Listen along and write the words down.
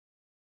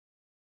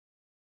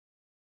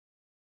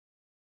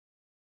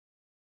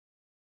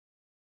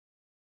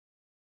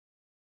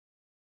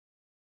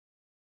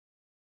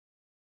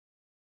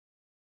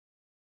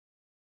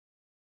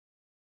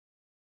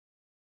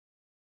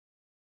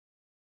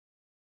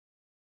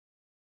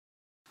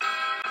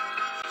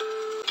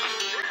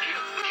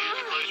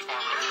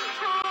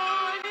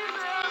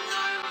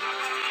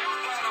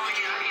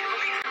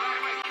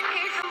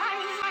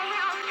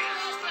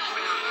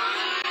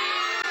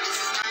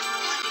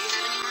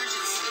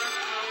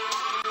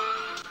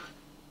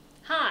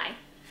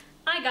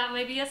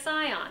my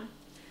BSI on.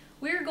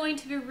 We're going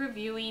to be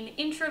reviewing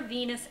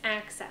intravenous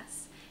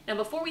access. Now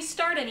before we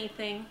start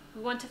anything,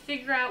 we want to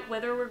figure out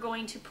whether we're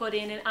going to put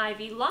in an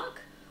IV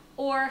lock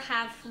or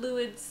have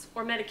fluids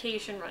or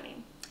medication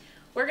running.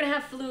 We're going to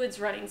have fluids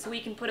running so we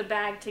can put a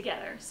bag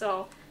together.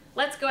 So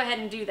let's go ahead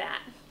and do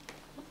that.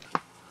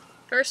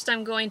 First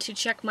I'm going to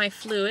check my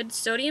fluid.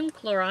 Sodium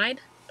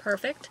chloride,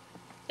 perfect.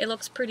 It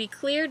looks pretty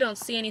clear, don't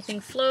see anything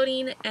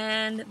floating,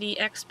 and the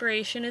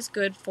expiration is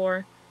good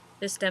for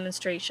this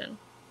demonstration.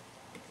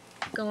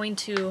 Going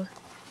to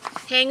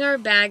hang our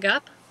bag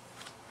up.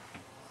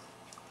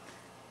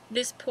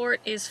 This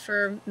port is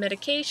for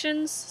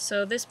medications,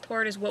 so this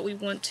port is what we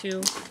want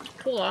to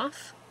pull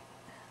off.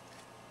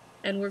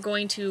 And we're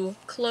going to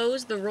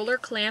close the roller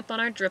clamp on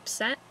our drip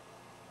set.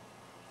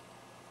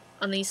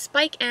 On the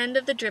spike end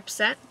of the drip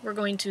set, we're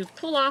going to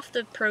pull off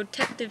the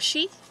protective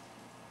sheath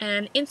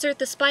and insert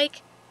the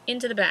spike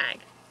into the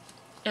bag.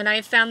 And I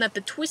have found that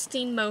the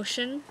twisting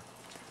motion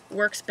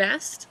works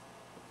best.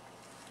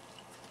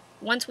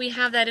 Once we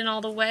have that in all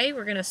the way,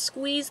 we're going to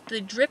squeeze the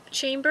drip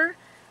chamber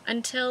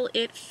until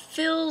it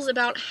fills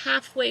about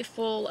halfway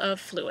full of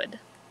fluid.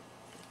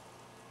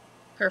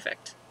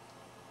 Perfect.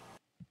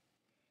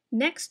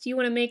 Next, you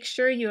want to make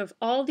sure you have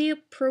all the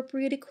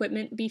appropriate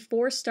equipment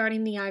before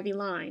starting the IV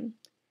line.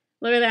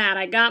 Look at that,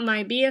 I got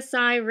my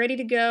BSI ready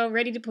to go,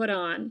 ready to put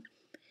on.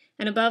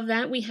 And above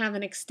that we have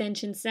an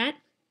extension set,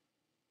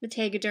 the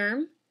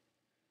tegaderm,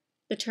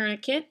 the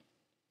tourniquet,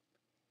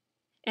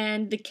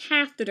 and the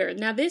catheter.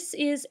 Now this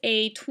is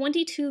a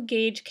 22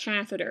 gauge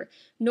catheter.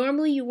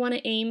 Normally you want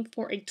to aim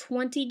for a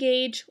 20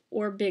 gauge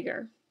or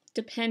bigger,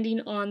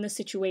 depending on the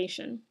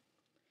situation.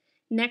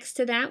 Next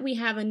to that we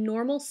have a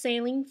normal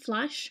saline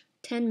flush,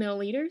 10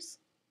 milliliters,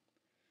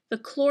 the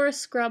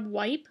ChloroScrub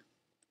wipe,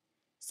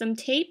 some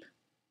tape,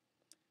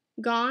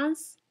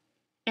 gauze,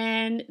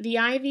 and the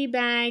IV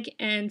bag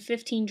and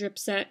 15 drip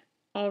set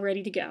all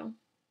ready to go.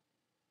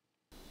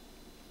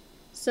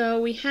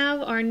 So we have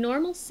our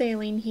normal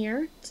saline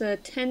here. It's a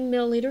 10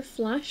 milliliter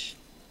flush.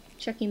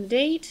 Checking the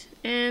date,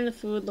 and the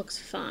fluid looks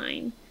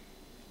fine.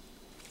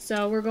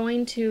 So we're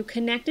going to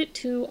connect it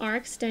to our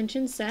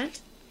extension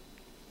set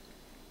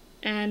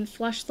and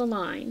flush the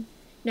line.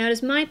 Now it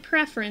is my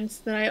preference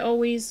that I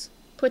always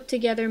put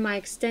together my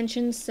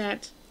extension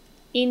set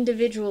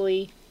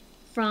individually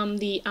from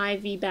the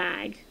IV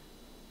bag.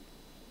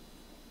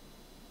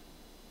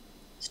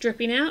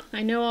 Stripping out,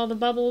 I know all the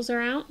bubbles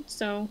are out,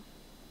 so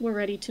we're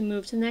ready to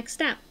move to the next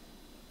step.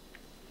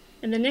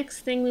 And the next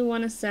thing we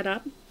want to set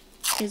up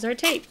is our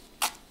tape.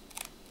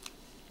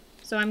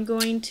 So I'm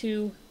going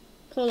to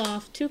pull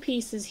off two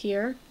pieces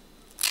here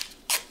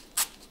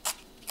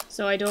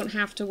so I don't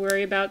have to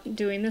worry about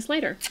doing this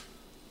later.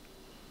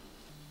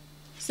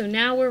 So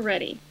now we're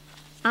ready.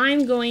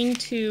 I'm going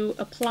to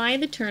apply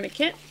the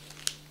tourniquet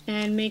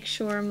and make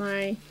sure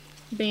my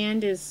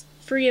band is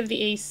free of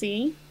the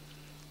AC.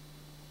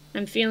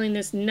 I'm feeling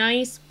this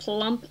nice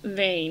plump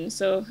vein,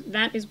 so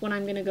that is what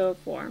I'm going to go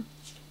for.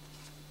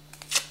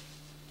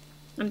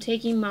 I'm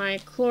taking my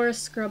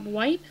ChloroScrub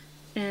wipe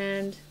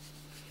and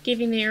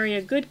giving the area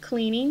a good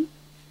cleaning.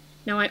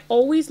 Now I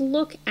always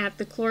look at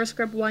the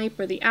ChloroScrub wipe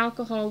or the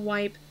alcohol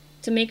wipe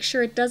to make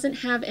sure it doesn't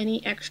have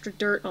any extra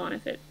dirt on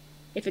it.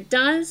 If it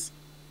does,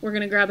 we're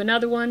going to grab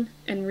another one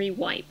and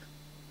re-wipe.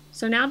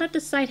 So now that the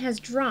site has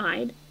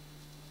dried,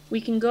 we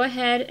can go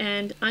ahead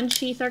and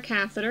unsheath our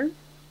catheter.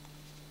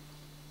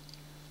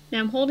 Now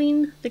I'm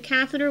holding the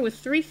catheter with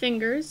 3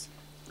 fingers.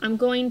 I'm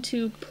going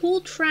to pull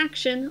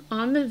traction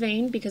on the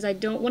vein because I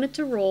don't want it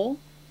to roll.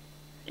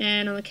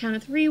 And on the count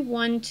of 3,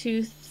 1,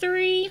 2,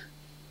 3, I'm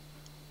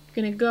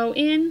going to go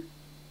in,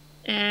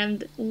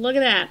 and look at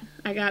that.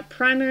 I got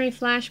primary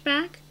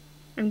flashback.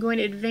 I'm going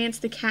to advance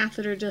the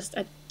catheter just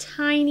a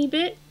tiny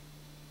bit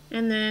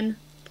and then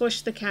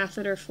push the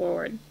catheter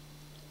forward.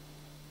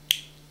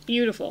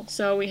 Beautiful.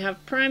 So we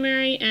have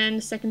primary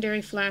and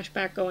secondary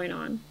flashback going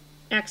on.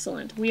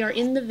 Excellent. We are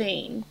in the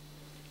vein.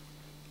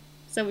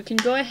 So we can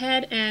go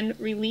ahead and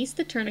release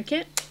the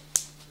tourniquet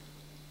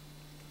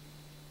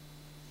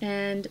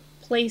and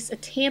place a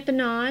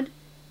tamponade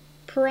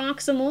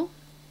proximal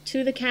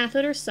to the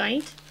catheter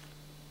site.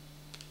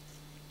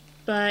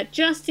 But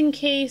just in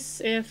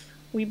case if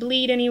we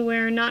bleed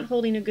anywhere, not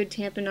holding a good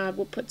tamponade,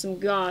 we'll put some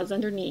gauze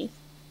underneath.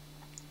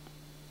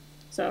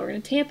 So we're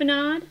going to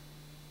tamponade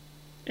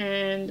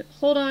and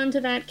hold on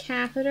to that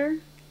catheter.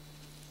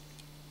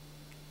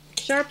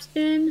 Sharp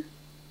spin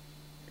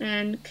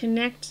and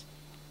connect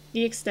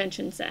the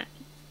extension set.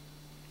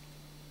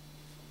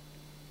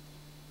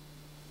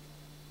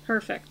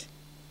 Perfect.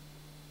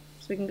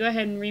 So we can go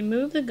ahead and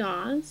remove the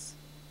gauze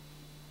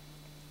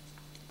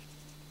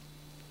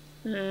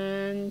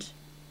and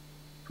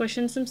push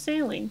in some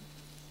saline.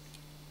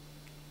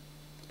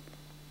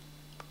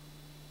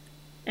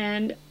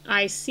 And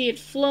I see it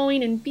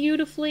flowing in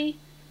beautifully,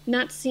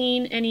 not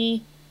seeing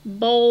any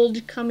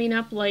bulge coming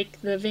up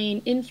like the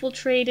vein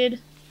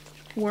infiltrated.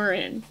 We're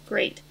in.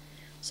 Great.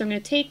 So I'm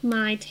going to take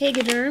my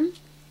tegaderm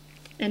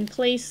and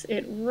place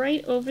it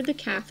right over the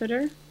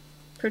catheter,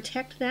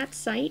 protect that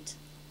site,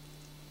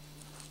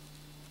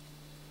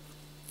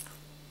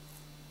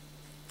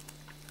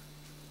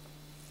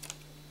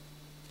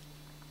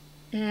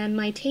 And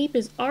my tape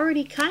is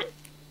already cut,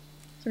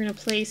 so we're going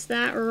to place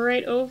that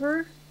right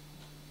over,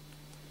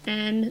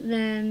 and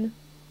then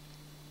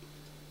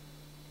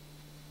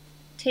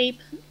tape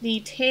the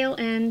tail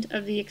end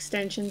of the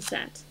extension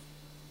set.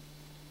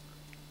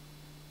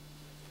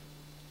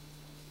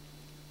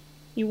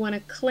 You want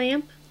to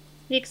clamp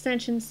the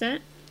extension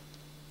set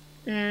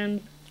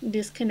and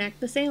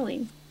disconnect the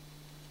saline.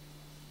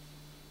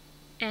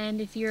 And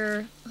if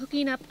you're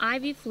hooking up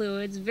IV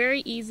fluids,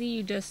 very easy,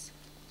 you just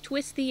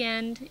twist the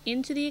end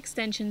into the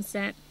extension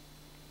set,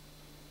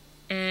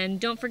 and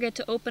don't forget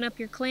to open up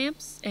your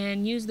clamps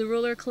and use the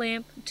ruler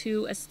clamp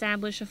to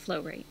establish a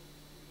flow rate.